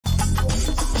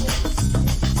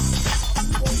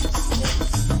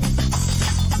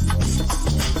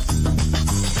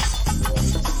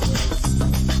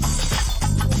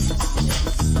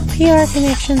PR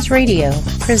Connections Radio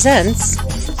presents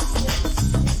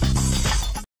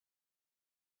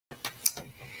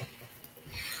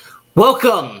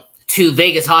Welcome to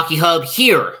Vegas Hockey Hub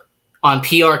here on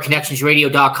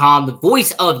PRConnectionsRadio.com, the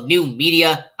voice of new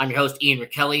media. I'm your host, Ian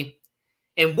Rakelli.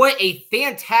 And what a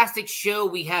fantastic show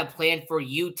we have planned for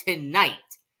you tonight.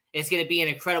 It's going to be an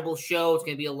incredible show. It's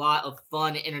going to be a lot of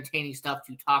fun, entertaining stuff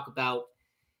to talk about.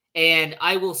 And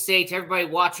I will say to everybody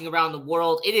watching around the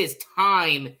world, it is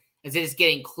time, as it is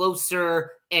getting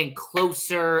closer and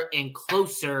closer and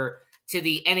closer to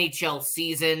the NHL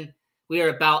season. We are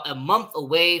about a month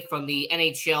away from the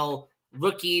NHL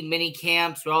rookie mini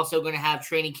camps. We're also going to have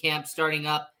training camps starting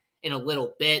up in a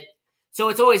little bit. So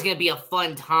it's always going to be a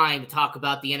fun time to talk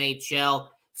about the NHL.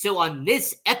 So on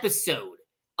this episode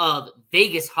of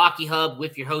Vegas Hockey Hub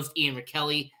with your host, Ian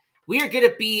Rakelli, we are going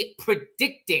to be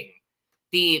predicting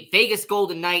the Vegas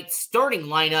Golden Knights starting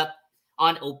lineup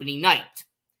on opening night.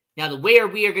 Now, the way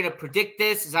we are going to predict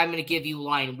this is I'm going to give you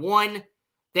line 1,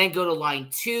 then go to line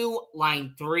 2,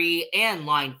 line 3, and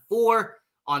line 4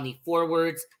 on the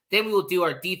forwards. Then we will do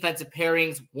our defensive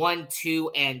pairings 1,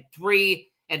 2, and 3,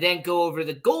 and then go over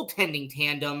the goaltending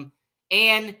tandem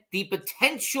and the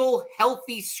potential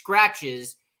healthy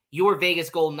scratches your Vegas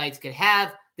Golden Knights could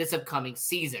have this upcoming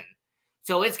season.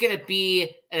 So it's going to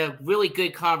be a really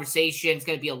good conversation. It's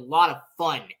going to be a lot of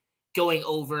fun going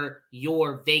over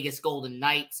your Vegas Golden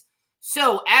Knights.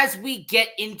 So as we get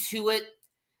into it,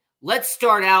 let's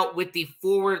start out with the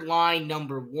forward line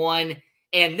number 1.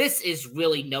 And this is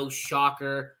really no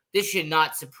shocker. This should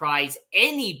not surprise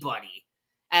anybody,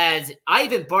 as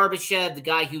Ivan Barbashev, the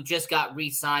guy who just got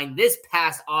re-signed this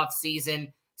past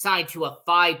offseason, signed to a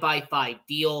 5x5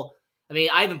 deal. I mean,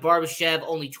 Ivan Barbashev,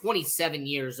 only 27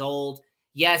 years old.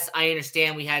 Yes, I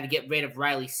understand we had to get rid of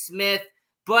Riley Smith,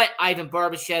 but Ivan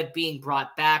Barbashev being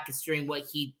brought back, considering what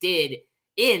he did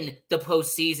in the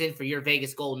postseason for your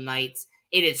Vegas Golden Knights,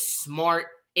 it is smart.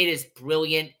 It is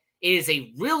brilliant. It is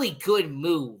a really good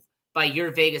move by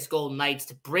your Vegas Golden Knights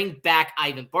to bring back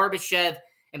Ivan Barbashev.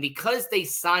 And because they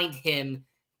signed him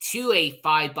to a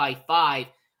 5x5,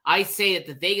 I say that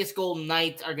the Vegas Golden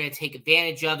Knights are going to take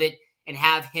advantage of it and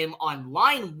have him on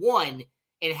line 1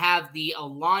 and have the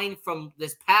line from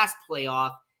this past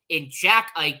playoff in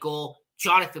Jack Eichel,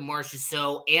 Jonathan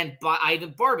Marchessault, and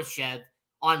Ivan Barbashev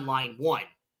on line 1.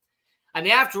 I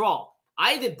mean, after all,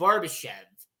 Ivan Barbashev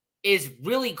is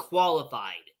really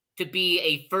qualified to be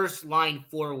a first-line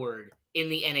forward in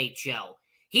the NHL.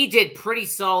 He did pretty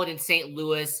solid in St.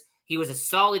 Louis. He was a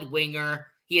solid winger.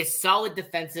 He is solid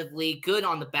defensively, good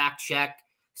on the back check,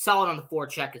 solid on the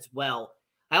forecheck as well.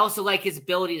 I also like his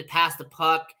ability to pass the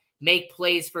puck, make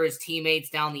plays for his teammates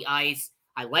down the ice.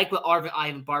 I like what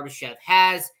Ivan Barbashev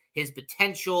has, his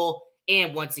potential,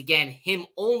 and once again, him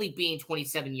only being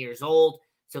 27 years old.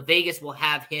 So Vegas will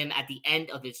have him at the end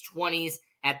of his 20s,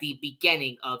 at the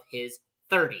beginning of his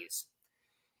 30s.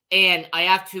 And I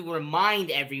have to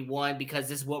remind everyone, because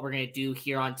this is what we're going to do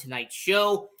here on tonight's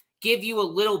show, give you a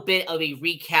little bit of a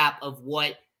recap of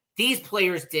what these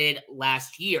players did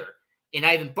last year. In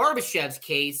Ivan Barbashev's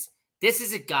case, this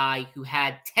is a guy who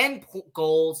had 10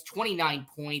 goals, 29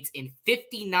 points in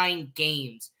 59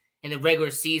 games in the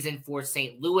regular season for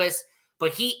St. Louis,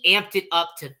 but he amped it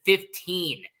up to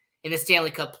 15 in the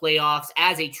Stanley Cup playoffs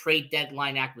as a trade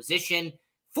deadline acquisition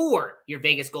for your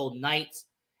Vegas Golden Knights,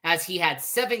 as he had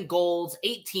 7 goals,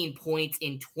 18 points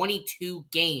in 22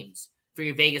 games for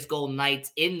your Vegas Golden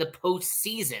Knights in the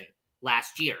postseason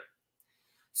last year.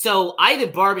 So Ivan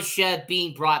Barbashev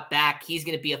being brought back, he's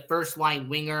going to be a first-line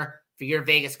winger for your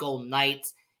Vegas Golden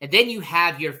Knights. And then you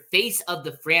have your face of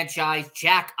the franchise,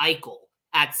 Jack Eichel,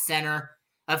 at center.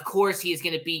 Of course, he is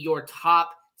going to be your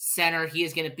top center. He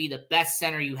is going to be the best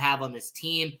center you have on this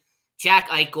team. Jack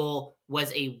Eichel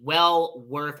was a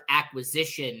well-worth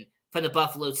acquisition from the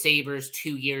Buffalo Sabres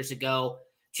 2 years ago.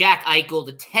 Jack Eichel,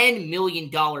 the $10 million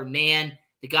man,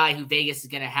 the guy who Vegas is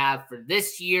going to have for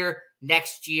this year,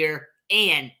 next year,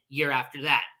 and year after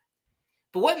that.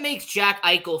 But what makes Jack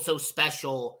Eichel so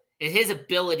special is his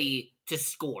ability to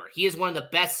score. He is one of the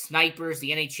best snipers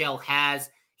the NHL has.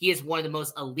 He is one of the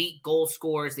most elite goal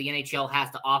scorers the NHL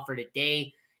has to offer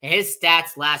today. And his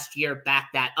stats last year back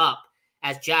that up,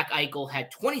 as Jack Eichel had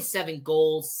 27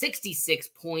 goals, 66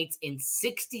 points in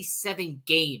 67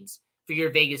 games for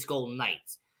your Vegas Golden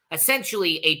Knights.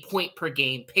 Essentially a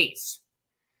point-per-game pace.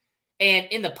 And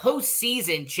in the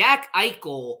postseason, Jack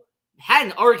Eichel had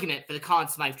an argument for the Conn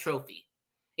Smythe Trophy.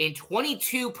 In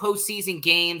 22 postseason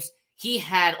games, he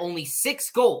had only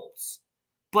 6 goals,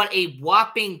 but a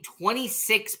whopping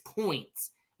 26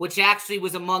 points, which actually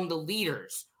was among the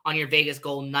leaders on your Vegas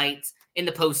Golden Knights in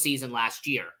the postseason last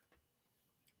year.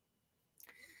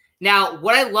 Now,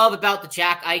 what I love about the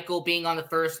Jack Eichel being on the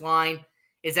first line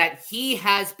is that he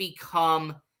has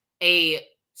become a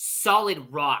solid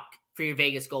rock for your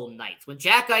Vegas Golden Knights. When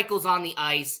Jack Eichel's on the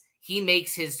ice, he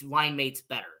makes his line mates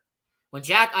better. When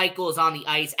Jack Eichel is on the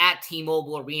ice at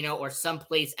T-Mobile Arena or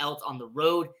someplace else on the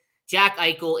road, Jack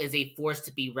Eichel is a force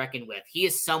to be reckoned with. He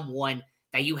is someone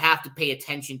that you have to pay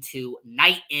attention to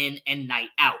night in and night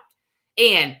out.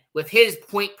 And with his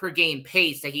point per game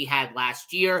pace that he had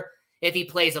last year, if he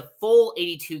plays a full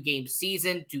 82-game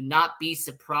season, do not be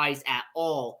surprised at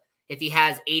all if he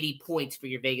has 80 points for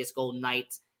your Vegas Golden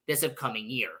Knights this upcoming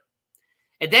year.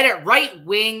 And then at right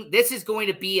wing, this is going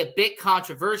to be a bit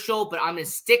controversial, but I'm going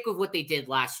to stick with what they did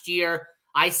last year.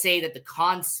 I say that the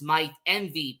Conn Smythe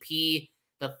MVP,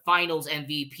 the Finals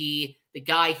MVP, the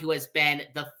guy who has been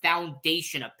the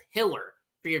foundation, a pillar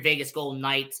for your Vegas Golden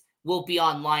Knights, will be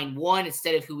on line 1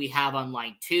 instead of who we have on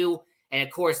line 2. And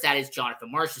of course, that is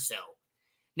Jonathan Marchessault.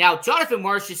 Now, Jonathan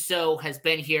Marchessault has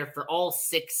been here for all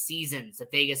 6 seasons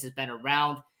that Vegas has been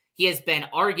around. He has been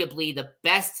arguably the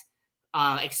best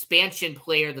expansion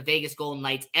player the Vegas Golden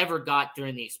Knights ever got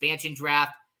during the expansion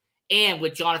draft. And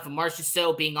with Jonathan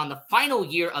Marchessault being on the final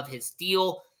year of his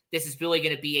deal, this is really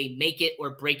going to be a make it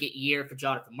or break it year for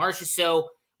Jonathan Marchessault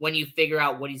when you figure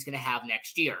out what he's going to have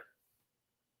next year.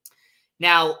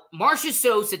 Now,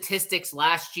 Marchessault's statistics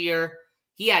last year,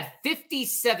 he had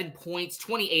 57 points,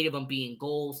 28 of them being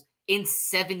goals in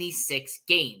 76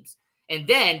 games. And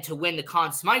then to win the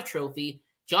Conn Smythe Trophy,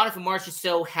 Jonathan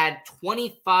Marchessault had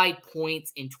 25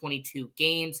 points in 22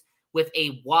 games with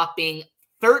a whopping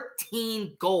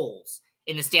 13 goals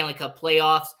in the Stanley Cup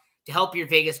playoffs to help your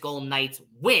Vegas Golden Knights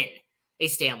win a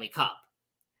Stanley Cup.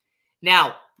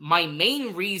 Now, my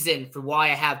main reason for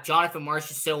why I have Jonathan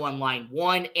Marchessault on line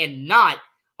 1 and not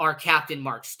our captain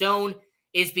Mark Stone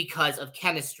is because of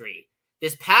chemistry.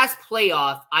 This past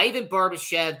playoff, Ivan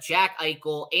Barbashev, Jack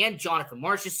Eichel, and Jonathan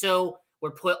Marchessault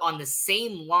were put on the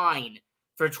same line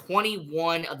for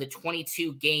 21 of the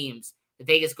 22 games the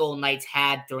Vegas Golden Knights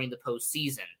had during the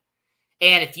postseason.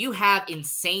 And if you have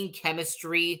insane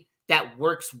chemistry that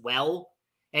works well,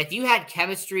 and if you had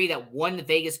chemistry that won the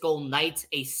Vegas Golden Knights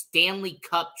a Stanley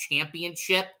Cup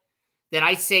championship, then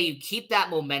I say you keep that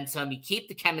momentum, you keep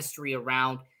the chemistry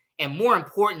around, and more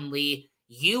importantly,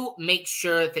 you make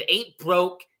sure if it ain't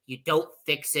broke, you don't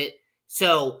fix it.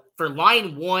 So for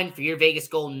line 1 for your Vegas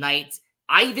Golden Knights,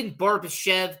 Ivan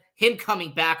Barbashev, him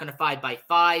coming back on a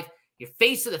 5x5, your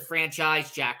face of the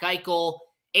franchise, Jack Eichel,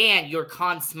 and your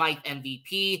Conn Smythe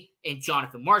MVP and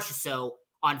Jonathan Marchessault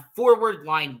on forward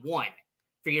line 1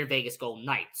 for your Vegas Golden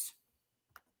Knights.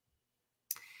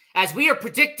 As we are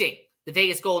predicting the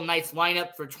Vegas Golden Knights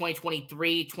lineup for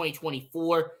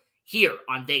 2023-2024 here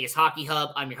on Vegas Hockey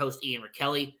Hub, I'm your host, Ian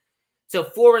Rakelli. So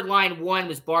forward line 1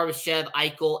 was Barbashev,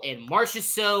 Eichel, and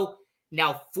Marchessault.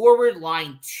 Now forward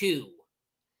line 2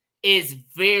 is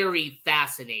very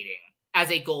fascinating as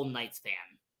a Golden Knights fan.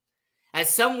 As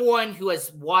someone who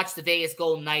has watched the Vegas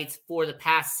Golden Knights for the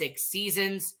past 6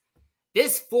 seasons,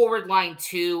 this forward line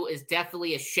 2 is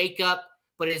definitely a shakeup,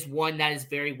 but is one that is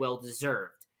very well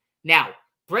deserved. Now,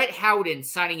 Brett Howden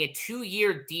signing a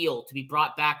 2-year deal to be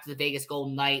brought back to the Vegas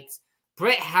Golden Knights.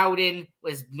 Brett Howden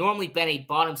has normally been a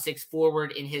bottom 6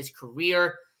 forward in his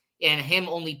career, and him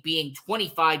only being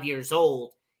 25 years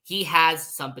old, he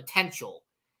has some potential.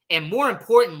 And more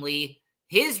importantly,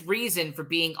 his reason for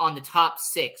being on the top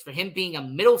 6, for him being a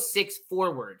middle 6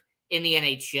 forward in the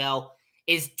NHL,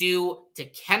 is due to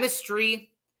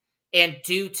chemistry and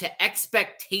due to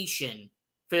expectation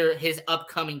for his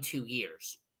upcoming 2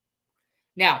 years.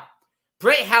 Now,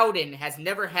 Brett Howden has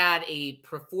never had a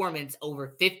performance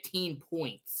over 15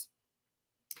 points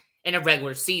in a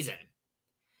regular season.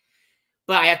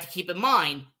 But I have to keep in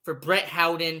mind, for Brett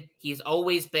Howden, he's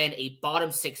always been a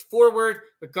bottom 6 forward,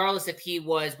 regardless if he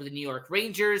was with the New York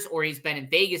Rangers or he's been in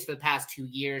Vegas for the past 2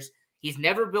 years. He's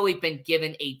never really been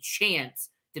given a chance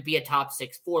to be a top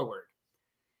 6 forward.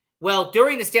 Well,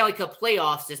 during the Stanley Cup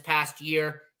playoffs this past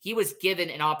year, he was given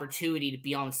an opportunity to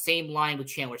be on the same line with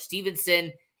Chandler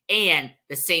Stevenson and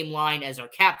the same line as our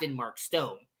captain, Mark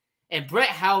Stone. And Brett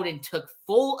Howden took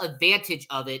full advantage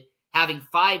of it, having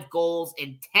 5 goals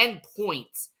and 10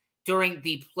 points during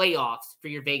the playoffs for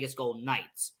your Vegas Golden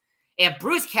Knights. And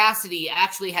Bruce Cassidy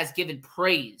actually has given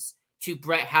praise to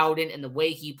Brett Howden and the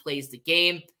way he plays the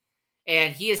game.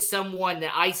 And he is someone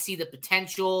that I see the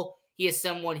potential. He is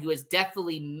someone who is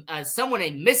definitely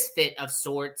a misfit of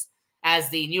sorts, as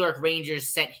the New York Rangers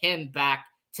sent him back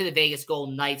to the Vegas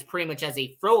Golden Knights pretty much as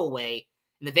a throwaway.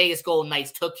 And the Vegas Golden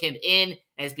Knights took him in and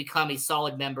has become a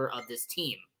solid member of this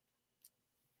team.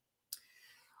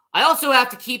 I also have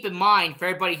to keep in mind, for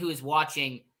everybody who is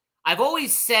watching, I've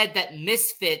always said that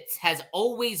misfits has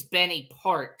always been a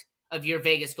part of your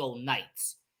Vegas Golden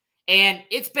Knights. And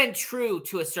it's been true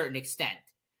to a certain extent.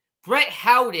 Brett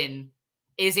Howden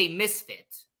is a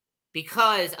misfit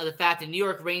because of the fact the New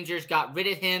York Rangers got rid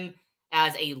of him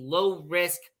as a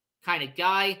low-risk kind of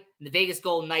guy. And the Vegas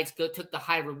Golden Knights took the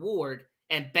high reward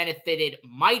and benefited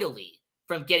mightily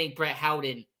from getting Brett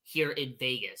Howden here in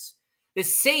Vegas. The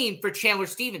same for Chandler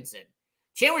Stevenson.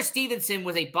 Chandler Stevenson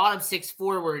was a bottom six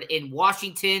forward in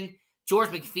Washington. George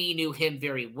McPhee knew him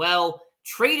very well,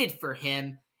 traded for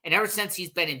him, and ever since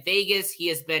he's been in Vegas, he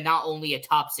has been not only a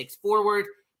top six forward,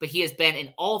 but he has been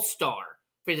an all-star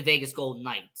for the Vegas Golden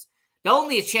Knights. Not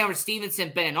only has Chandler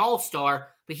Stevenson been an all-star,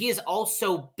 but he has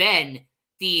also been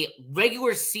the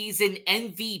regular season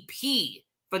MVP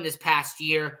from this past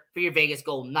year for your Vegas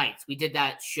Golden Knights. We did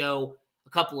that show a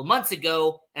couple of months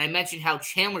ago, and I mentioned how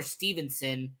Chandler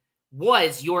Stevenson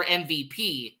was your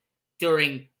MVP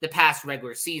during the past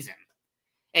regular season.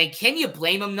 And can you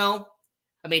blame him, though?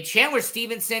 I mean, Chandler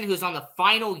Stevenson, who's on the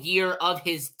final year of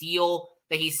his deal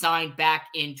that he signed back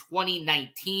in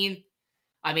 2019.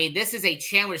 I mean, this is a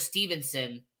Chandler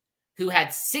Stevenson who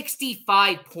had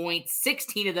 65 points,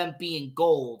 16 of them being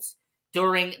goals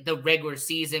during the regular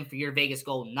season for your Vegas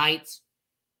Golden Knights.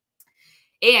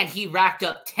 And he racked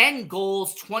up 10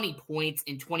 goals, 20 points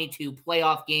in 22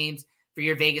 playoff games for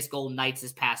your Vegas Golden Knights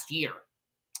this past year.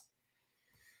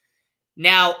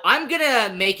 Now, I'm going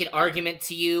to make an argument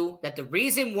to you that the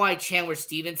reason why Chandler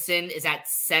Stevenson is at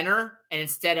center and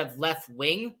instead of left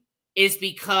wing is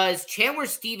because Chandler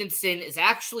Stevenson is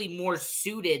actually more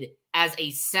suited as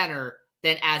a center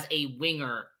than as a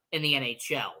winger in the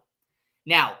NHL.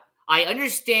 Now, I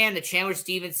understand that Chandler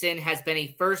Stevenson has been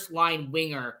a first-line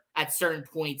winger at certain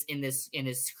points in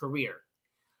his career.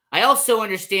 I also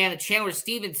understand that Chandler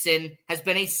Stevenson has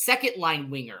been a second-line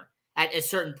winger at a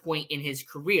certain point in his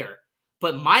career.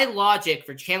 But my logic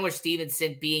for Chandler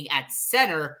Stevenson being at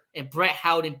center and Brett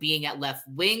Howden being at left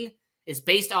wing is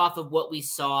based off of what we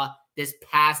saw this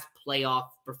past playoff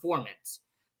performance.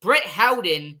 Brett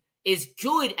Howden is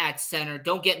good at center,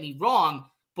 don't get me wrong,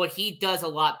 but he does a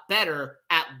lot better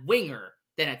at winger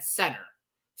than at center.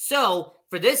 So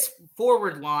for this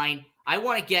forward line, I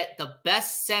want to get the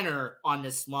best center on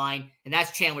this line, and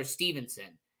that's Chandler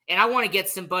Stevenson. And I want to get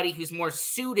somebody who's more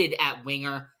suited at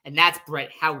winger, and that's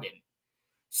Brett Howden.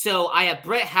 So I have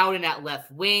Brett Howden at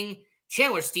left wing,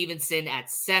 Chandler Stevenson at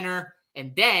center,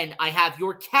 and then I have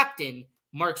your captain,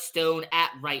 Mark Stone,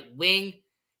 at right wing.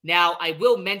 Now, I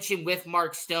will mention with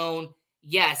Mark Stone,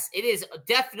 yes, it is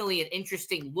definitely an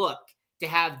interesting look to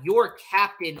have your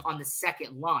captain on the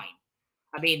second line.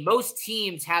 I mean, most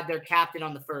teams have their captain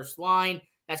on the first line.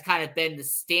 That's kind of been the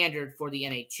standard for the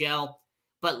NHL.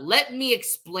 But let me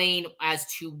explain as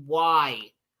to why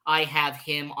I have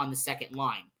him on the second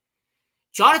line.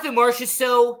 Jonathan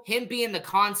Marchessault, him being the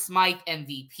Conn Smythe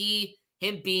MVP,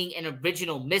 him being an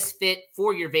original misfit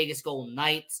for your Vegas Golden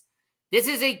Knights. This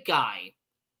is a guy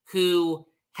who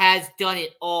has done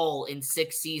it all in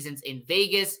 6 seasons in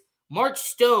Vegas. Mark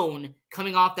Stone,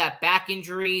 coming off that back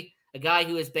injury, a guy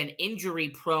who has been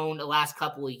injury-prone the last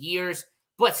couple of years,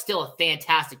 but still a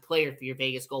fantastic player for your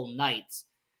Vegas Golden Knights.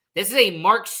 This is a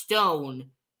Mark Stone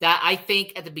that I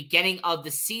think at the beginning of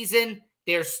the season,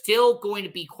 there's still going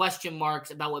to be question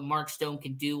marks about what Mark Stone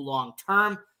can do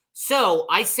long-term. So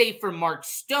I say for Mark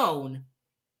Stone,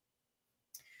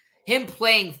 him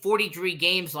playing 43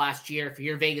 games last year for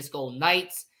your Vegas Golden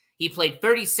Knights. He played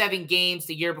 37 games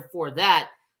the year before that.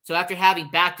 So after having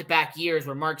back-to-back years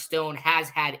where Mark Stone has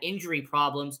had injury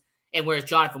problems and whereas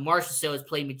Jonathan Marchessault has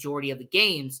played majority of the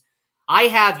games, I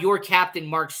have your captain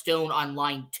Mark Stone on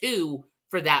line 2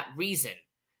 for that reason.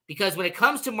 Because when it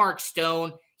comes to Mark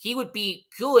Stone, he would be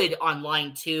good on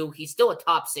line 2. He's still a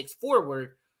top 6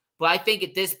 forward. But I think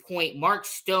at this point, Mark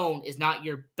Stone is not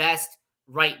your best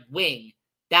right wing.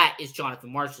 That is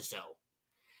Jonathan Marchessault.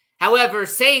 However,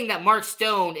 saying that Mark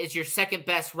Stone is your second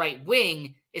best right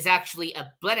wing is actually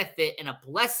a benefit and a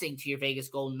blessing to your Vegas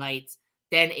Golden Knights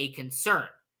than a concern.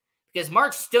 Because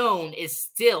Mark Stone is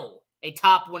still a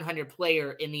top 100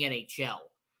 player in the NHL.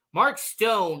 Mark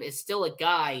Stone is still a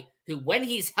guy who, when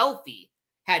he's healthy,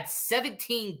 had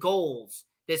 17 goals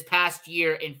this past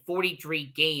year in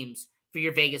 43 games for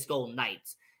your Vegas Golden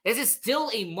Knights. This is still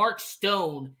a Mark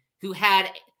Stone who had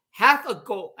half a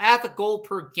goal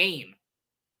per game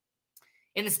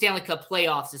in the Stanley Cup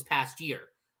playoffs this past year.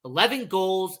 11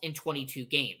 goals in 22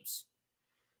 games.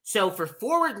 So for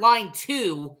forward line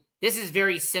 2, this is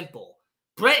very simple.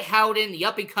 Brett Howden, the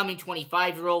up-and-coming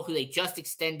 25-year-old who they just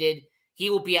extended, he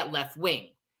will be at left wing.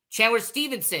 Chandler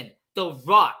Stevenson, the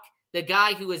Rock, the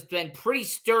guy who has been pretty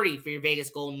sturdy for your Vegas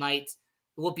Golden Knights.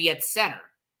 will be at center.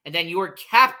 And then your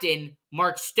captain,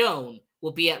 Mark Stone,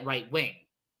 will be at right wing.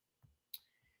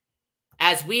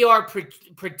 As we are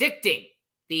predicting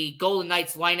the Golden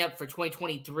Knights lineup for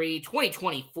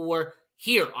 2023-2024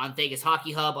 here on Vegas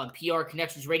Hockey Hub on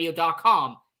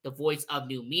PRConnectionsRadio.com, the voice of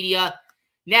new media.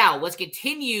 Now, let's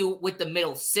continue with the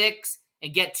middle six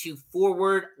and get to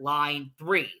forward line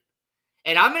 3.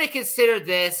 And I'm going to consider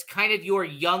this kind of your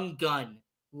young gun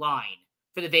line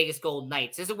for the Vegas Golden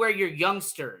Knights. This is where your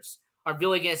youngsters are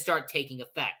really going to start taking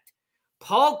effect.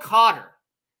 Paul Cotter,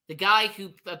 the guy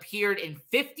who appeared in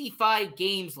 55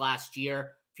 games last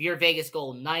year for your Vegas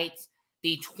Golden Knights,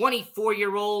 the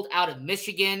 24-year-old out of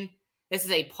Michigan. This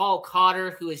is a Paul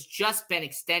Cotter who has just been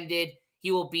extended.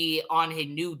 He will be on a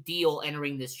new deal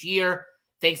entering this year,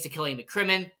 thanks to Kelly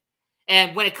McCrimmon.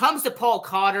 And when it comes to Paul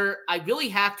Cotter, I really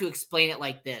have to explain it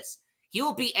like this. He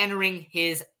will be entering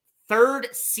his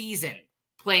 3rd season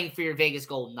playing for your Vegas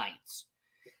Golden Knights.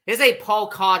 This is a Paul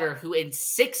Cotter who in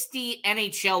 60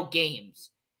 NHL games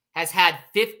has had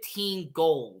 15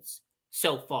 goals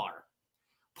so far.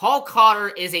 Paul Cotter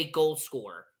is a goal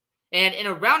scorer. And in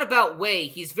a roundabout way,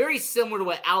 he's very similar to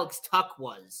what Alex Tuch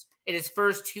was in his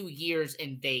first 2 years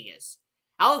in Vegas.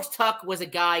 Alex Tuch was a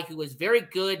guy who was very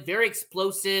good, very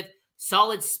explosive,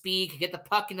 solid speed, could get the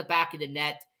puck in the back of the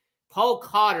net. Paul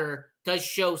Cotter does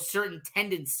show certain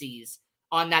tendencies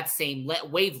on that same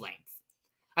wavelength.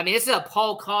 I mean, this is a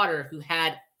Paul Cotter who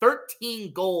had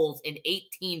 13 goals and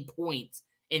 18 points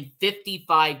in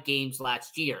 55 games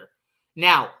last year.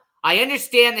 Now, I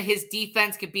understand that his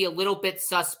defense could be a little bit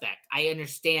suspect. I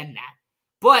understand that.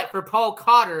 But for Paul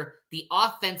Cotter, the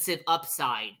offensive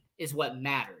upside is what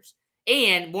matters.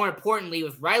 And more importantly,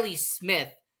 with Riley Smith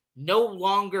no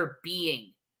longer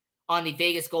being on the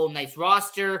Vegas Golden Knights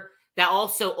roster, that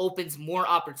also opens more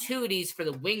opportunities for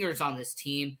the wingers on this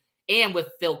team. And with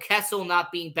Phil Kessel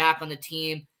not being back on the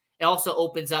team, it also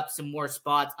opens up some more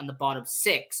spots on the bottom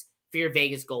 6 for your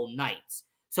Vegas Golden Knights.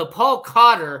 So Paul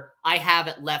Cotter, I have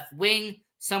at left wing,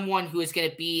 someone who is going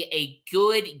to be a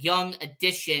good young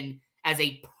addition as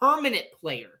a permanent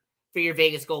player for your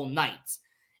Vegas Golden Knights.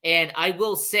 And I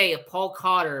will say if Paul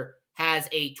Cotter has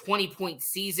a 20-point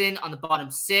season on the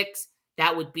bottom 6,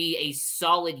 that would be a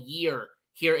solid year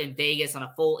here in Vegas on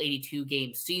a full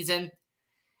 82-game season.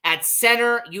 At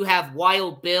center, you have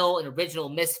Wild Bill, an original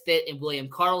misfit, in William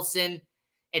Karlsson.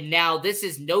 And now this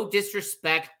is no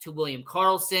disrespect to William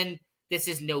Karlsson. This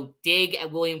is no dig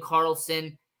at William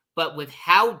Karlsson. But with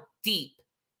how deep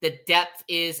the depth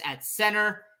is at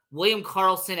center, William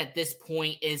Karlsson at this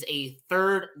point is a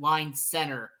third-line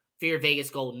center for your Vegas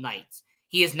Golden Knights.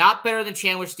 He is not better than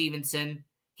Chandler Stevenson.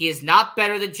 He is not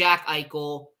better than Jack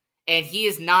Eichel. And he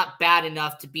is not bad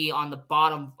enough to be on the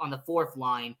bottom, on the 4th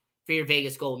line for your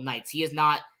Vegas Golden Knights. He is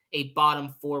not a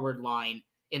bottom forward line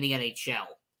in the NHL.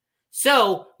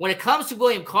 So when it comes to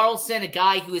William Karlsson, a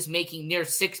guy who is making near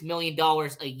 $6 million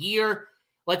a year,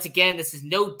 once again, this is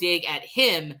no dig at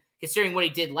him, considering what he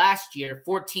did last year,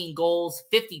 14 goals,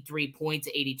 53 points,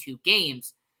 82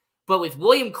 games. But with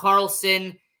William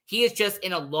Karlsson, he is just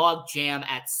in a log jam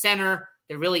at center.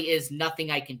 There really is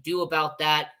nothing I can do about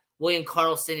that. William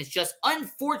Karlsson is just,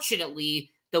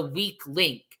 unfortunately, the weak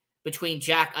link between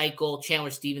Jack Eichel,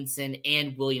 Chandler Stevenson,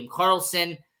 and William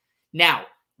Karlsson. Now,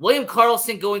 William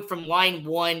Karlsson going from line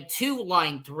 1 to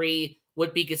line 3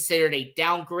 would be considered a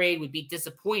downgrade, would be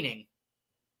disappointing.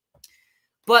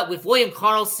 But with William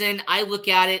Karlsson, I look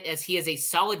at it as he is a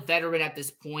solid veteran at this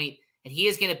point, and he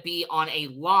is going to be on a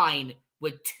line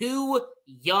with 2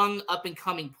 young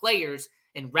up-and-coming players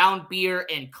in Roundbeer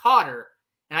and Cotter.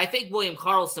 And I think William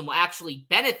Karlsson will actually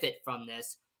benefit from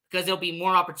this because there'll be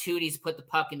more opportunities to put the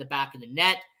puck in the back of the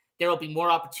net. There will be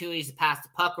more opportunities to pass the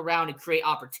puck around and create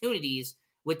opportunities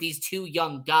with these 2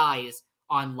 young guys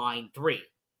on line 3.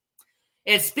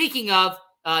 And speaking of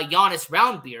Jonas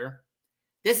Roundbeer,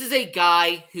 this is a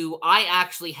guy who I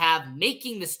actually have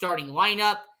making the starting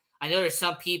lineup. I know there's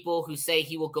some people who say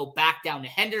he will go back down to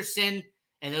Henderson,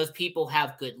 and those people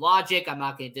have good logic. I'm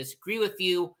not going to disagree with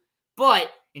you.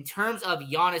 But in terms of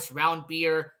Jonas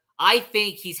Roundbeer, I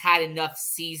think he's had enough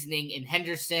seasoning in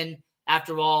Henderson.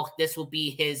 After all, this will be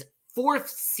his 4th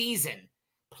season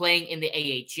playing in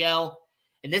the AHL.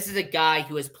 And this is a guy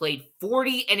who has played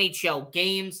 40 NHL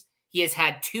games. He has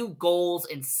had 2 goals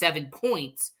and 7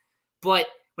 points. But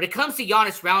when it comes to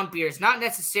Jonas Roundbeer, it's not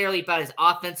necessarily about his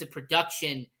offensive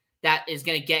production that is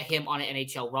going to get him on an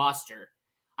NHL roster.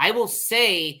 I will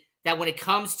say that when it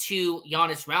comes to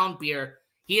Jonas Roundbeer,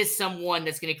 he is someone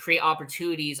that's going to create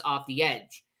opportunities off the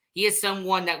edge. He is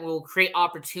someone that will create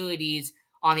opportunities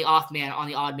on the odd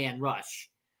man rush.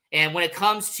 And when it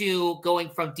comes to going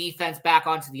from defense back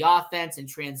onto the offense and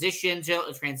transitions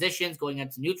going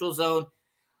into neutral zone,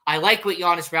 I like what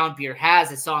Jonas Roundbeer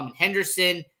has. I saw him in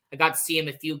Henderson. I got to see him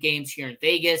a few games here in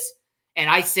Vegas. And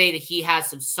I say that he has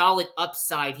some solid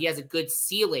upside. He has a good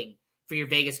ceiling for your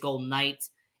Vegas Golden Knights.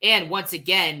 And once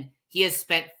again, he has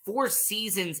spent 4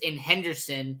 seasons in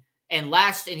Henderson, and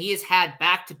he has had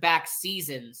back-to-back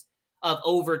seasons of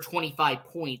over 25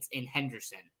 points in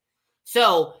Henderson.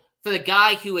 So for the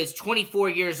guy who is 24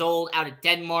 years old out of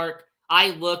Denmark,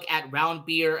 I look at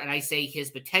Roundbeer and I say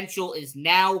his potential is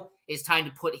time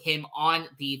to put him on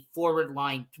the forward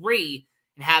line 3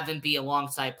 and have him be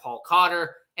alongside Paul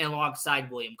Cotter and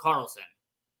alongside William Karlsson.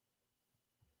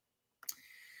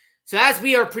 So as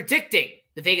we are predicting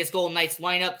the Vegas Golden Knights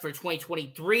lineup for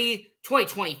 2023,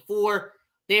 2024,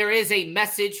 there is a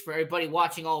message for everybody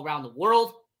watching all around the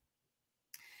world.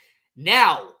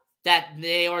 Now that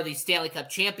they are the Stanley Cup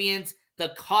champions,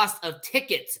 the cost of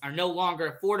tickets are no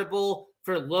longer affordable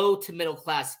for low to middle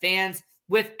class fans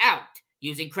without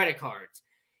using credit cards.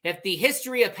 If the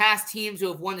history of past teams who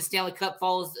have won the Stanley Cup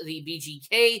follows the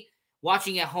VGK,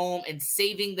 watching at home and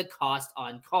saving the cost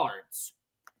on cards.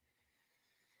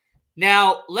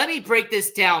 Now, let me break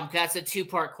this down because that's a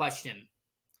 2-part question.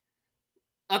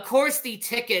 Of course, the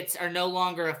tickets are no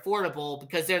longer affordable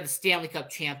because they're the Stanley Cup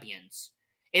champions.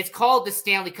 It's called the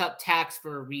Stanley Cup tax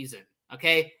for a reason,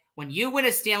 okay? When you win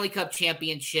a Stanley Cup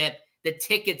championship, the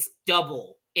tickets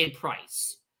double in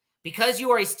price. Because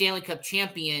you are a Stanley Cup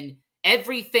champion,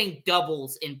 everything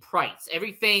doubles in price.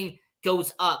 Everything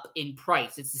goes up in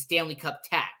price. It's the Stanley Cup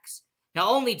tax. Not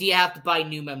only do you have to buy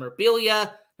new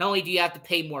memorabilia, not only do you have to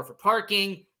pay more for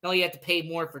parking, not only do you have to pay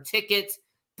more for tickets,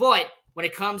 but when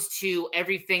it comes to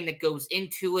everything that goes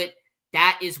into it,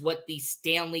 that is what the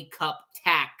Stanley Cup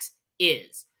tax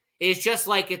is. It is just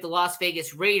like if the Las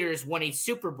Vegas Raiders won a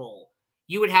Super Bowl,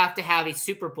 you would have to have a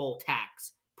Super Bowl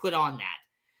tax put on that.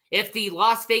 If the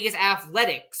Las Vegas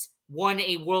Athletics won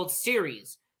a World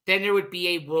Series, then there would be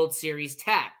a World Series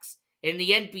tax. In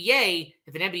the NBA,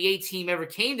 if an NBA team ever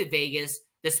came to Vegas,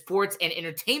 the sports and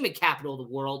entertainment capital of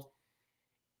the world,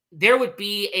 there would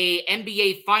be a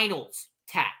NBA Finals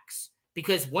tax.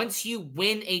 Because once you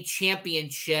win a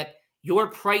championship, your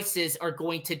prices are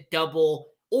going to double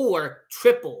or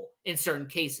triple in certain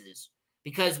cases.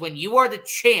 Because when you are the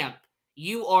champ,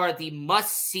 you are the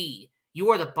must-see. You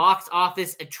are the box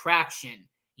office attraction.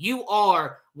 You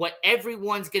are what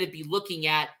everyone's going to be looking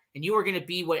at, and you are going to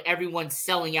be what everyone's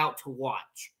selling out to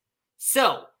watch.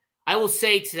 So, I will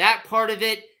say to that part of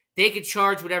it, they can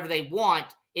charge whatever they want.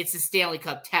 It's the Stanley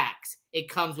Cup tax. It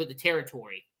comes with the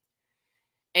territory.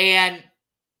 And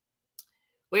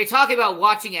when you're talking about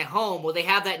watching at home, well, they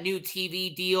have that new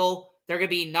TV deal. They're going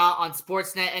to be not on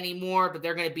Sportsnet anymore, but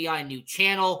they're going to be on a new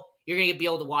channel. You're going to be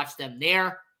able to watch them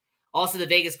there. Also, the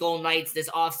Vegas Golden Knights this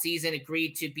offseason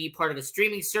agreed to be part of a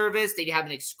streaming service. They have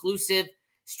an exclusive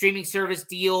streaming service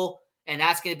deal, and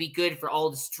that's going to be good for all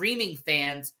the streaming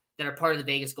fans that are part of the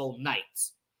Vegas Golden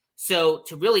Knights. So,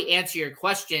 to really answer your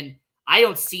question, I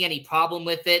don't see any problem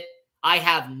with it. I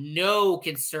have no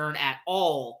concern at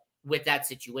all with that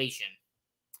situation.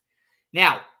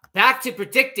 Now, back to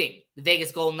predicting the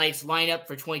Vegas Golden Knights lineup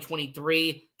for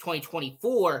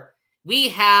 2023-2024. We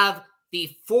have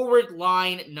the forward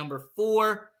line number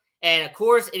 4. And, of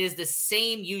course, it is the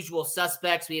same usual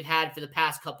suspects we've had for the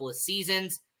past couple of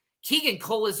seasons. Keegan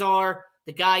Kolesar,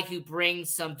 the guy who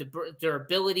brings some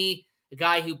durability, the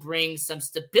guy who brings some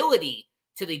stability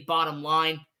to the bottom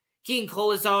line. Keegan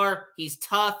Kolesar, he's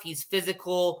tough, he's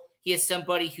physical. He is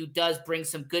somebody who does bring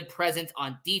some good presence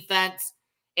on defense.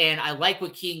 And I like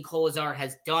what Keegan Kolesar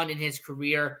has done in his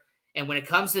career. And when it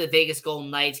comes to the Vegas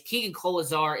Golden Knights, Keegan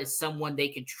Kolesar is someone they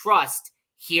can trust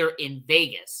here in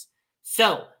Vegas.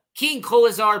 So, Keegan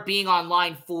Kolesar being on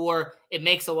line 4, it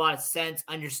makes a lot of sense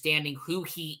understanding who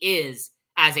he is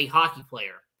as a hockey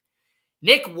player.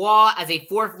 Nick Waugh as a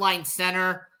 4th-line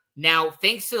center. Now,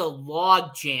 thanks to the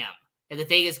log jam that the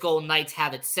Vegas Golden Knights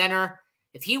have at center,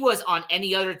 if he was on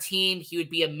any other team, he would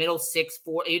be a middle 6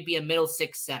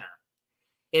 center.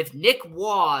 If Nick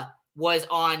Waugh was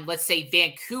on, let's say,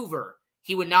 Vancouver,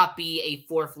 he would not be a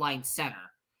 4th-line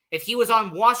center. If he was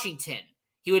on Washington,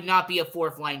 he would not be a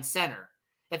 4th-line center.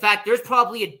 In fact, there's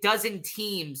probably a dozen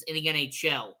teams in the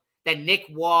NHL that Nick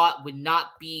Waugh would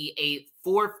not be a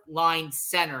 4th-line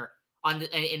center in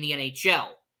the NHL.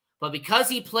 But because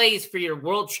he plays for your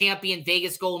world champion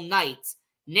Vegas Golden Knights,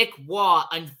 Nick Waugh,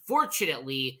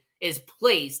 unfortunately, is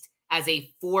placed as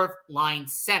a 4th-line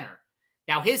center.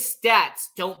 Now, his stats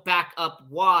don't back up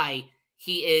why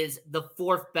he is the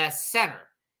 4th best center.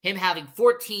 Him having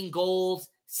 14 goals,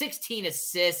 16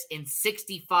 assists in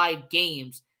 65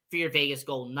 games for your Vegas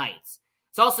Golden Knights.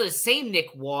 It's also the same Nick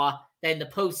Waugh that in the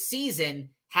postseason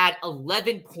had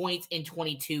 11 points in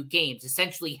 22 games,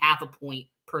 essentially half a point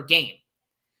per game.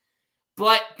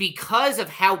 But because of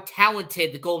how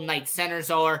talented the Golden Knights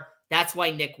centers are, that's why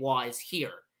Nick Waugh is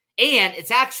here. And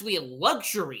it's actually a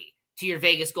luxury to your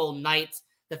Vegas Golden Knights,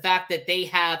 the fact that they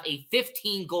have a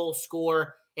 15-goal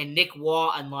scorer in Nick Waugh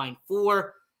on line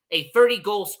 4, a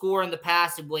 30-goal scorer in the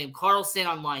past in William Karlsson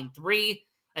on line 3,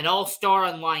 an all-star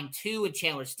on line 2 in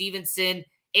Chandler Stevenson,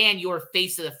 and your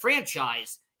face of the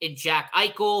franchise in Jack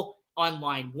Eichel on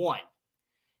line 1.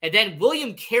 And then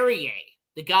William Carrier,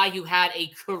 the guy who had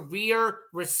a career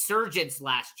resurgence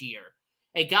last year.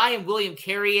 A guy in William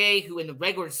Carrier who in the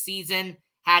regular season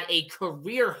had a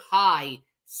career-high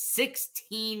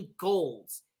 16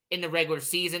 goals in the regular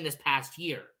season this past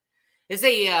year. This is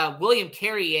a William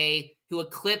Carrier who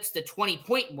eclipsed the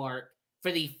 20-point mark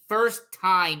for the first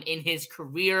time in his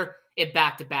career in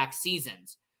back-to-back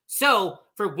seasons. So,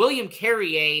 for William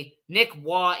Carrier, Nick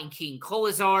Waugh, and Keegan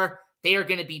Kolesar, they are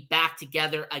going to be back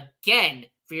together again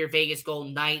for your Vegas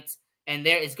Golden Knights, and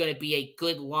there is going to be a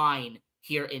good line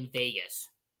here in Vegas.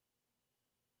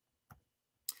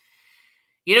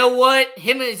 You know what?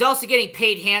 He's also getting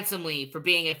paid handsomely for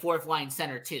being a fourth-line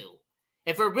center, too.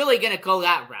 If we're really going to go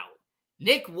that route,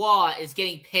 Nick Waugh is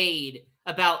getting paid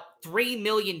about $3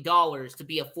 million to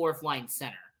be a fourth-line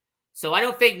center. So I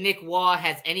don't think Nick Waugh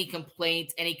has any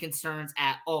complaints, any concerns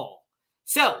at all.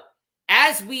 So,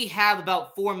 as we have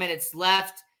about 4 minutes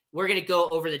left, we're going to go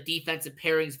over the defensive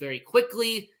pairings very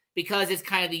quickly because it's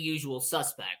kind of the usual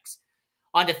suspects.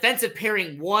 On defensive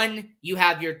pairing 1, you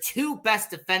have your 2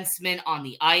 best defensemen on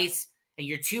the ice, and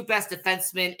your 2 best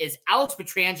defensemen is Alex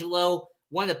Pietrangelo,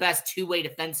 one of the best two-way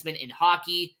defensemen in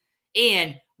hockey,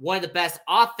 and one of the best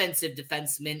offensive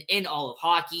defensemen in all of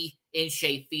hockey in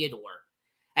Shea Theodore.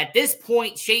 At this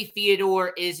point, Shea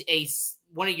Theodore is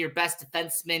one of your best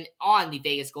defensemen on the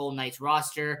Vegas Golden Knights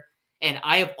roster, and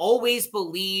I have always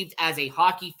believed as a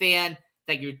hockey fan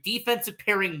that your defensive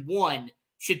pairing 1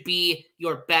 should be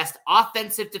your best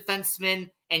offensive defenseman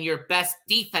and your best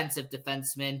defensive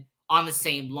defenseman on the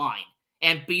same line.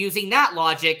 And using that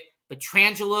logic,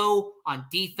 Pietrangelo on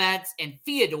defense and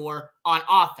Theodore on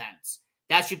offense.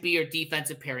 That should be your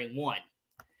defensive pairing 1.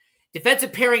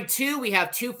 Defensive pairing 2, we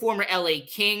have 2 former LA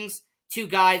Kings, 2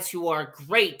 guys who are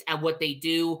great at what they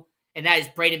do, and that is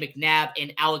Brayden McNabb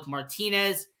and Alec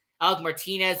Martinez. Alec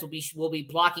Martinez will be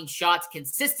blocking shots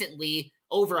consistently,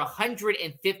 over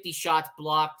 150 shots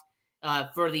blocked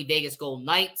for the Vegas Golden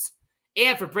Knights.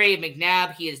 And for Brayden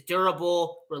McNabb, he is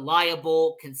durable,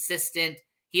 reliable, consistent.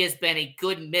 He has been a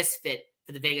good misfit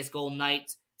for the Vegas Golden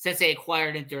Knights since they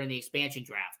acquired him during the expansion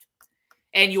draft.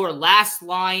 And your last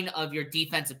line of your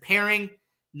defensive pairing,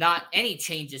 not any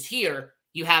changes here.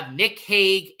 You have Nick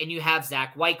Hague and you have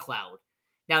Zach Whitecloud.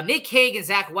 Now, Nick Hague and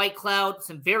Zach Whitecloud,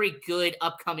 some very good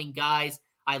upcoming guys.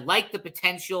 I like the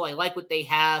potential. I like what they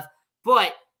have.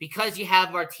 But because you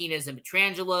have Martinez and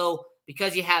Pietrangelo,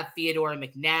 because you have Theodore and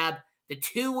McNabb, the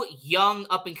 2 young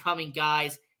up-and-coming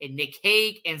guys in Nick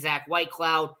Hague and Zach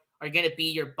Whitecloud are going to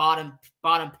be your bottom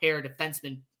pair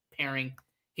defenseman pairing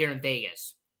here in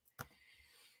Vegas.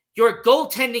 Your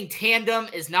goaltending tandem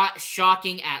is not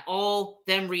shocking at all.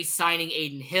 Them re-signing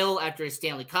Adin Hill after his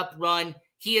Stanley Cup run.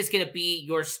 He is going to be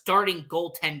your starting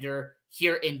goaltender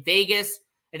here in Vegas.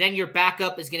 And then your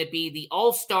backup is going to be the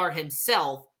all-star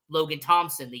himself, Logan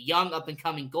Thompson, the young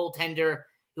up-and-coming goaltender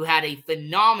who had a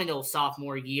phenomenal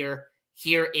sophomore year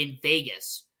here in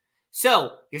Vegas.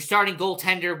 So, your starting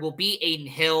goaltender will be Adin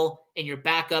Hill, and your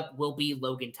backup will be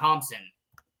Logan Thompson.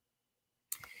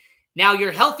 Now,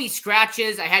 your healthy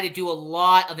scratches, I had to do a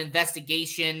lot of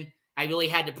investigation. I really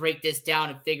had to break this down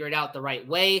and figure it out the right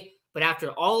way. But after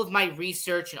all of my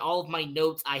research and all of my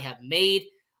notes I have made,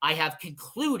 I have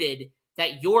concluded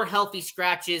that your healthy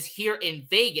scratches here in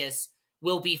Vegas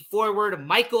will be forward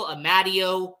Michael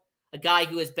Amadio, a guy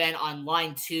who has been on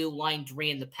line 2, line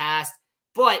 3 in the past.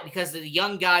 But because of the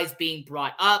young guys being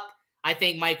brought up, I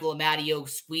think Michael Amadio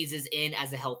squeezes in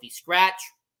as a healthy scratch.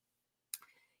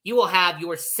 You will have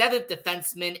your 7th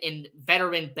defenseman in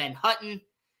veteran Ben Hutton.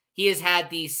 He has had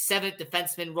the 7th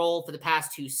defenseman role for the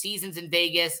past 2 seasons in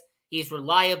Vegas. He's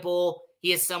reliable.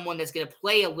 He is someone that's going to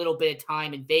play a little bit of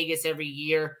time in Vegas every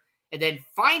year. And then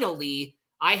finally,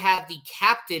 I have the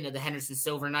captain of the Henderson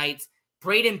Silver Knights,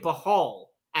 Braden Bahal,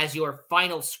 as your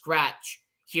final scratch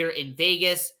here in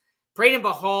Vegas. Braden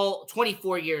Bahal,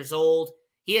 24 years old.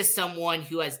 He is someone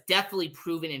who has definitely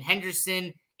proven in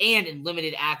Henderson and in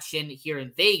limited action here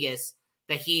in Vegas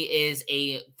that he is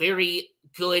a very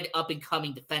good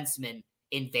up-and-coming defenseman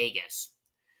in Vegas.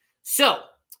 So,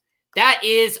 that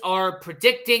is our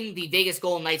predicting the Vegas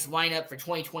Golden Knights lineup for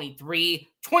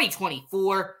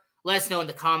 2023-2024. Let us know in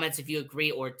the comments if you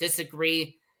agree or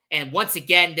disagree. And once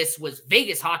again, this was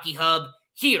Vegas Hockey Hub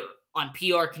here on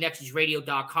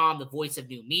PRConnectionsRadio.com, the voice of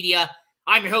new media.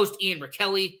 I'm your host, Ian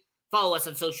Rickelli. Follow us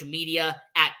on social media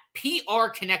at PR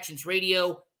Connections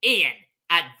Radio and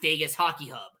at Vegas Hockey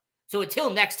Hub. So until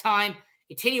next time,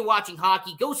 continue watching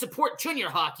hockey, go support junior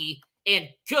hockey, and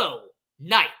go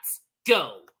Knights,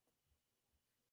 go!